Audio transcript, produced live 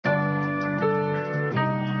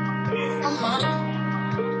But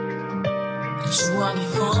you want me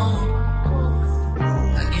home.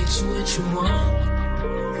 I get you what you want.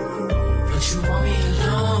 But you want me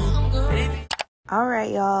alone, baby. Alright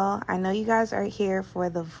y'all, I know you guys are here for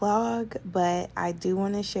the vlog, but I do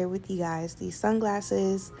want to share with you guys these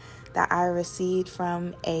sunglasses that I received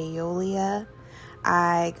from AooliaOptical.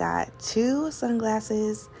 I got 2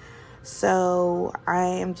 sunglasses, so I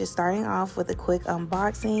am just starting off with a quick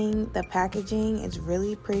unboxing. The packaging is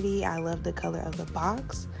really pretty. I love the color of the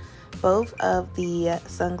box. Both of the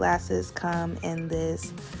sunglasses come in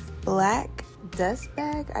this black dust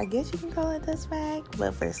bag, I guess you can call it dust bag,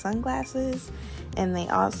 but for sunglasses. And they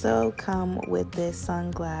also come with this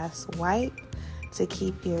sunglass wipe to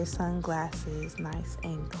keep your sunglasses nice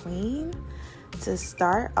and clean. To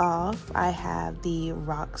start off, I have the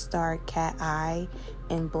Rockstar Cat Eye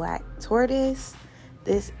in black tortoise.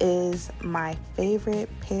 This is my favorite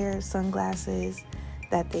pair of sunglasses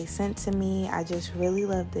that they sent to me. I just really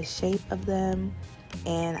love the shape of them,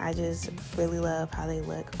 and I just really love how they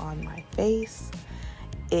look on my face.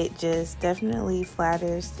 It just definitely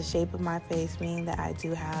flatters the shape of my face, meaning that I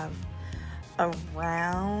do have a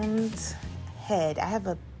round head. I have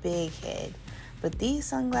a big head, but these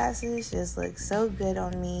sunglasses just look so good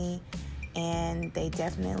on me, and they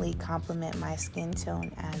definitely complement my skin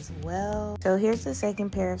tone as well. So here's the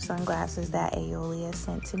second pair of sunglasses that AooliaOptical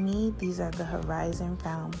sent to me. These are the Horizon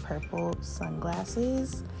Round Purple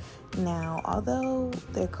sunglasses. Now, although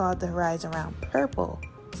they're called the Horizon Round Purple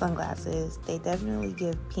sunglasses, they definitely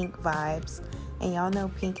give pink vibes, and y'all know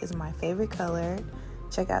pink is my favorite color.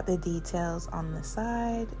 Check out the details on the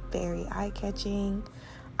side, very eye-catching.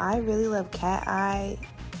 I really love cat eye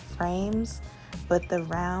frames, but the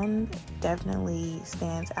round definitely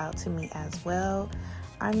stands out to me as well.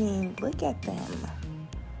 I mean, look at them.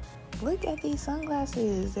 Look at these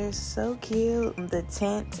sunglasses. They're so cute. The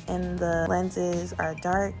tint and the lenses are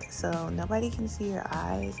dark, so nobody can see your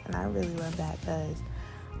eyes, and I really love that because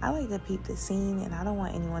I like to peep the scene, and I don't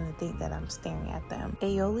want anyone to think that I'm staring at them.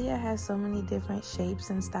 AooliaOptical has so many different shapes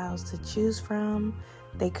and styles to choose from.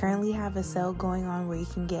 They currently have a sale going on where you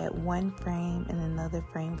can get one frame and another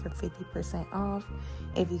frame for 50% off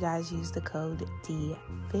if you guys use the code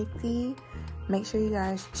D50. Make sure you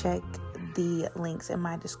guys check the links in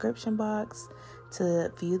my description box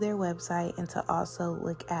to view their website and to also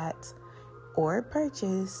look at or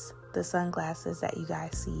purchase the sunglasses that you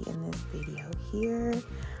guys see in this video here.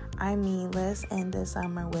 I mean, let's end the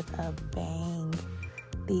summer with a bang.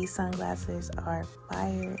 These sunglasses are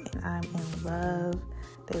fire, and I'm in love.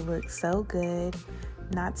 They look so good.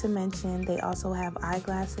 Not to mention, they also have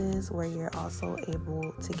eyeglasses where you're also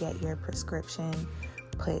able to get your prescription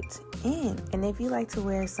put in. And if you like to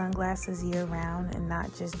wear sunglasses year-round and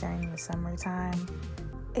not just during the summertime,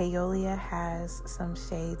 AooliaOptical has some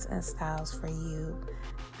shades and styles for you.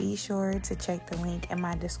 Be sure to check the link in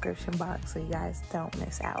my description box so you guys don't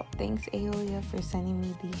miss out. Thanks AooliaOptical for sending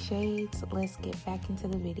me these shades. Let's get back into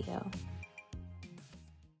the video.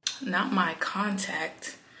 Not my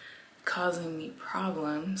contact causing me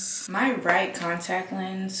problems. My right contact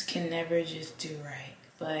lens can never just do right,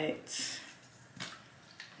 but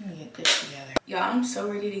let me get this together. Y'all, I'm so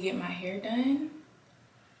ready to get my hair done.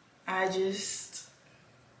 I just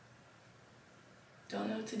don't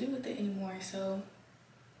know what to do with it anymore, so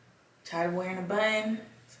tired of wearing a bun,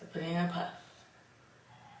 so put it in a puff.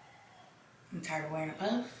 I'm tired of wearing a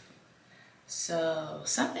puff, so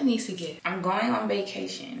something needs to give. I'm going on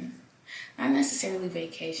vacation. Not necessarily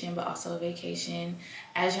vacation, but also a vacation.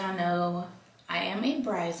 As y'all know, I am a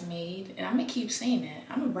bridesmaid, and I'm gonna keep saying that.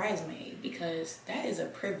 I'm a bridesmaid because that is a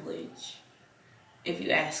privilege, if you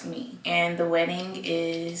ask me. And the wedding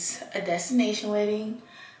is a destination wedding,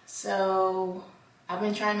 so I've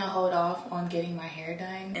been trying to hold off on getting my hair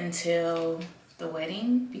done until the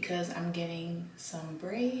wedding because I'm getting some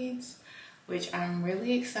braids, which I'm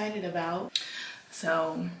really excited about.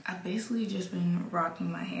 So I've basically just been rocking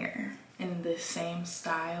my hair in the same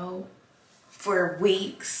style for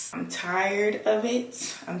weeks. I'm tired of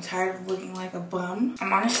it. I'm tired of looking like a bum.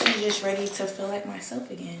 I'm honestly just ready to feel like myself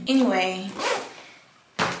again. Anyway,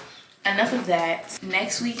 enough of that.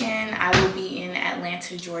 Next weekend, I will be in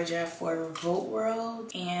Atlanta, Georgia for Revolt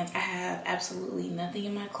World, and I have absolutely nothing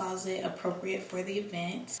in my closet appropriate for the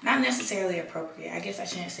event. Not necessarily appropriate, I guess I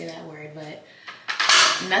shouldn't say that word, but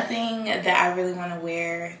nothing that I really want to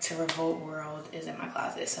wear to Revolt World is in my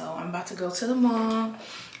closet. So I'm about to go to the mall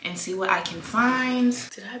and see what I can find.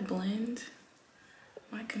 Did I blend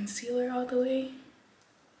my concealer all the way?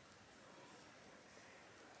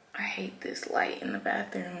 I hate this light in the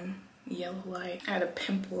bathroom. Yellow light. I had a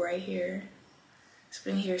pimple right here It's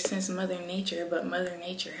been here since Mother Nature, but Mother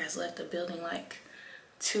Nature has left the building like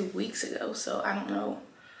 2 weeks ago. So I don't know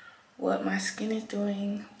what my skin is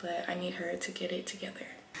doing, but I need her to get it together.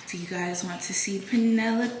 Do you guys want to see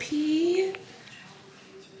Penelope?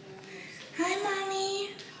 Hi,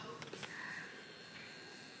 Mommy.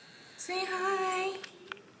 Say hi.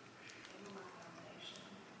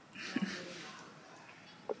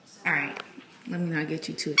 All right, let me not get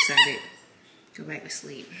you too excited. Go back to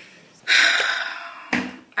sleep.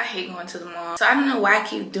 I hate going to the mall. So I don't know why I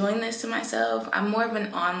keep doing this to myself. I'm more of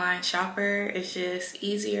an online shopper. It's just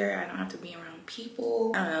easier. I don't have to be around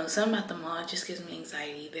people. I don't know, something about the mall just gives me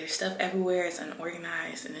anxiety. There's stuff everywhere, it's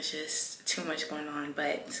unorganized, and it's just too much going on.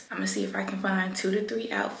 But I'm gonna see if I can find 2 to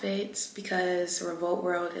 3 outfits because Revolt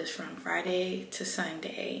World is from Friday to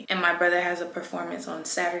Sunday. And my brother has a performance on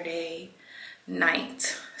Saturday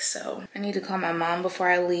night. So I need to call my mom before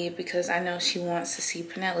I leave because I know she wants to see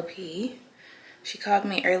Penelope. She called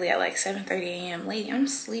me early at like 7:30 a.m. Lady, I'm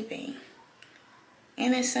sleeping.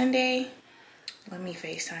 And it's Sunday. Let me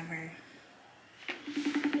FaceTime her.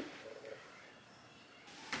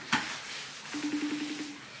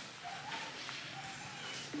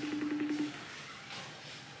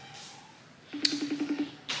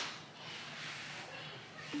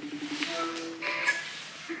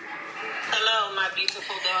 Hello, my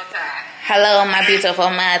beautiful daughter. Hello, my beautiful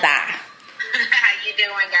mother. How you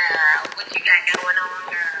doing, girl? What you got going on,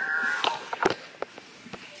 girl?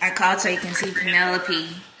 I called so you can see Penelope.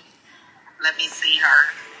 Let me see her.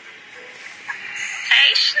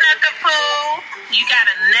 Hey, Schnuckapoo. You got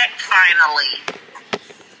a neck finally.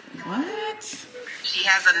 What? She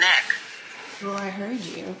has a neck. Well, I heard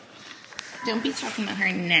you. Don't be talking about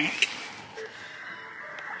her neck.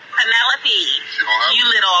 Penelope, you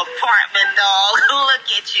little apartment dog. Look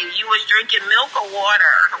at you. You was drinking milk or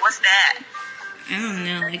water. What's that? I don't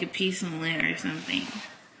know, like a piece of lint or something.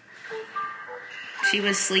 She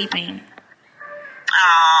was sleeping.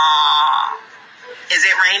 Aww. Is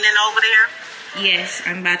it raining over there? Yes,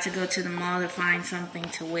 I'm about to go to the mall to find something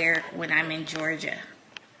to wear when I'm in Georgia.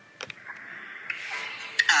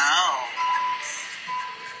 Oh.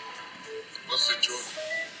 What's in Georgia?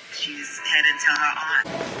 She's headed to her aunt.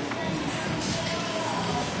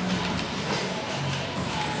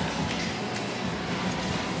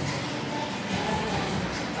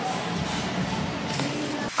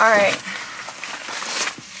 All right.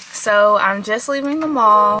 So I'm just leaving the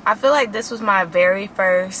mall. I feel like this was my very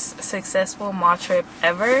first successful mall trip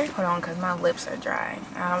ever. Hold on, because my lips are dry.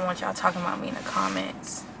 I don't want y'all talking about me in the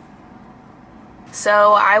comments.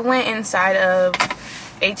 So I went inside of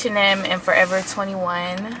H&M and Forever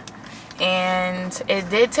 21. And it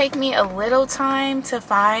did take me a little time to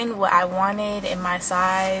find what I wanted in my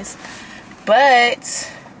size.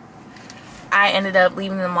 But I ended up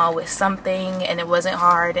leaving the mall with something, and it wasn't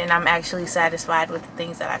hard, and I'm actually satisfied with the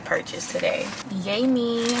things that I purchased today. Yay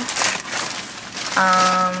me.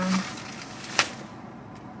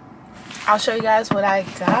 I'll show you guys what I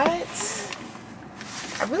got.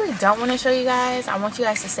 I really don't want to show you guys. I want you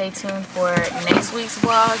guys to stay tuned for next week's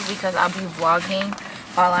vlog because I'll be vlogging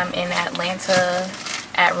while I'm in Atlanta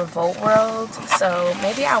at Revolt World. So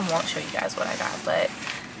maybe I won't show you guys what I got, but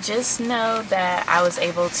just know that I was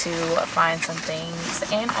able to find some things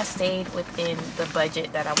and I stayed within the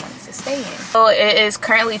budget that I wanted to stay in. So it is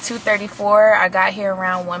currently 2:34. I got here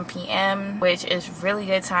around 1 p.m. which is really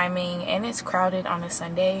good timing, and it's crowded on a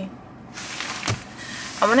Sunday.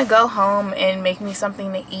 I'm gonna go home and make me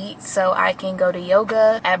something to eat so I can go to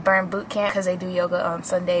yoga at Burn Boot Camp because they do yoga on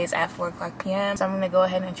Sundays at 4:00 p.m. So I'm gonna go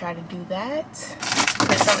ahead and try to do that.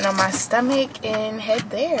 Put something on my stomach and head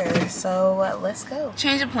there. So let's go.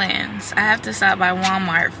 Change of plans. I have to stop by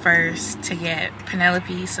Walmart first to get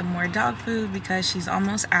Penelope some more dog food because she's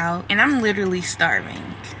almost out and I'm literally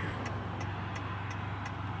starving.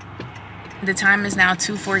 The time is now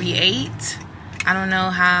 2:48. I don't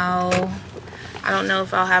know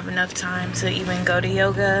if I'll have enough time to even go to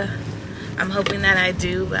yoga. I'm hoping that I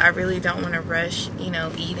do, but I really don't want to rush, you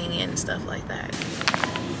know, eating and stuff like that.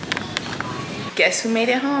 Guess who made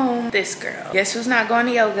it home? This girl. Guess who's not going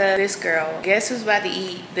to yoga? This girl. Guess who's about to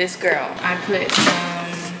eat? This girl. I put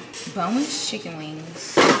some boneless chicken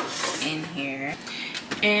wings in here.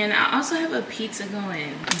 And I also have a pizza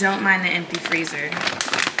going. Don't mind the empty freezer.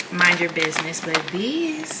 Mind your business. But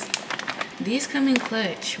these come in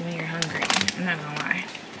clutch when you're hungry. I'm not gonna lie.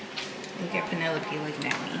 Look at Penelope looking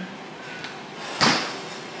at me.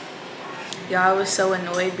 Y'all, I was so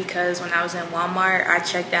annoyed because when I was in Walmart, I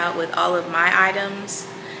checked out with all of my items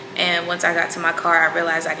And once I got to my car, I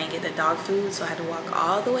realized I didn't get the dog food, so I had to walk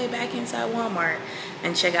all the way back inside Walmart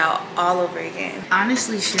and check out all over again.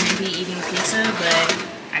 Honestly, shouldn't be eating pizza, but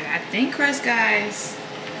I got thin crust, guys.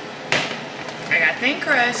 I got thin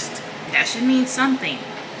crust. That should mean something.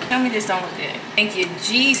 Tell me this don't look good. Thank you,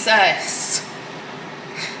 Jesus,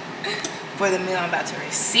 for the meal I'm about to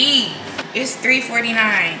receive. It's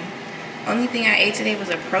 $3.49. Only thing I ate today was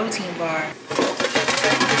a protein bar.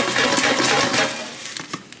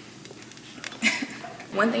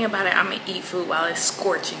 One thing about it, I'm gonna eat food while it's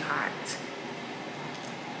scorching hot.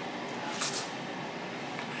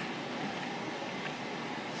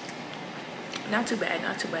 Not too bad,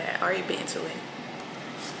 not too bad. I already bit into it.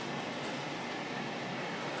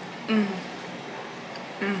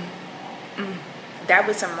 That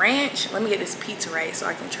with some ranch. Let me get this pizza right so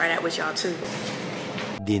I can try that with y'all too.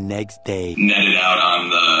 The next day. Netted out on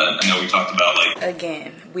the, I know we talked about like.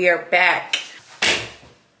 Again, we are back.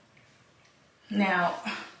 Now,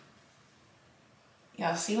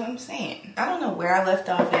 y'all see what I'm saying? I don't know where I left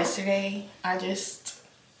off yesterday. I just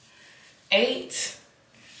ate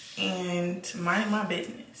and minded my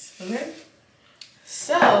business, okay?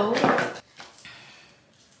 So,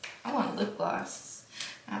 I want lip gloss,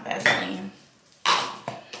 not Vaseline.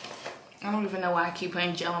 I don't even know why I keep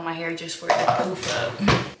putting gel in my hair just for it to poof up.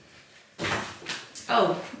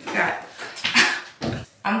 Oh, God.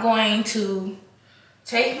 I'm going to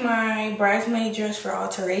take my bridesmaid dress for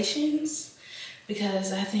alterations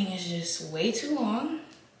because that thing is just way too long.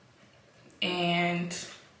 And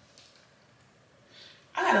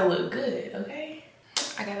I gotta look good, okay?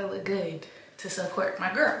 I gotta look good to support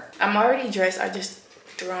my girl. I'm already dressed. I just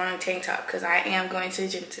threw on a tank top because I am going to the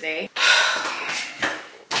gym today.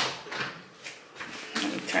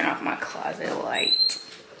 Let me turn off my closet light.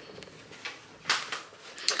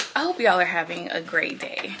 I hope y'all are having a great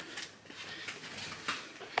day.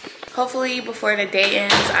 Hopefully before the day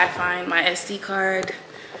ends, I find my SD card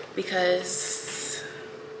because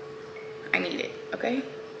I need it, okay?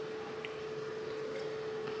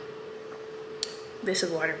 This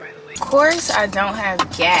is water, by the way. Of course, I don't have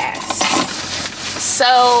gas. So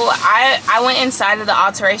I went inside of the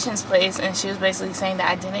alterations place and she was basically saying that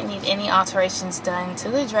I didn't need any alterations done to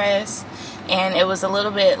the dress. And it was a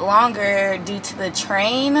little bit longer due to the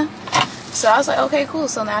train. So I was like, okay, cool.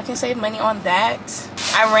 So now I can save money on that.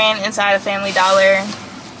 I ran inside of Family Dollar.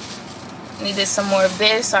 Needed some more of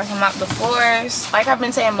this so I can mop the floors. Like I've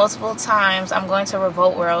been saying multiple times, I'm going to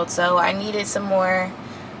Revolt World. So I needed some more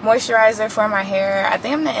moisturizer for my hair. I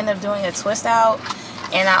think I'm gonna end up doing a twist out.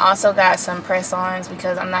 And I also got some press-ons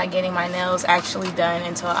because I'm not getting my nails actually done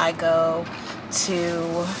until I go to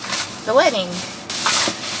the wedding.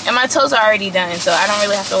 And my toes are already done, so I don't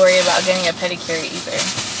really have to worry about getting a pedicure either.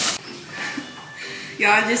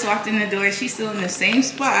 Y'all, just walked in the door. She's still in the same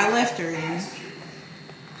spot I left her in.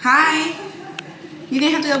 Hi. You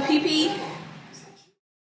didn't have to go pee-pee?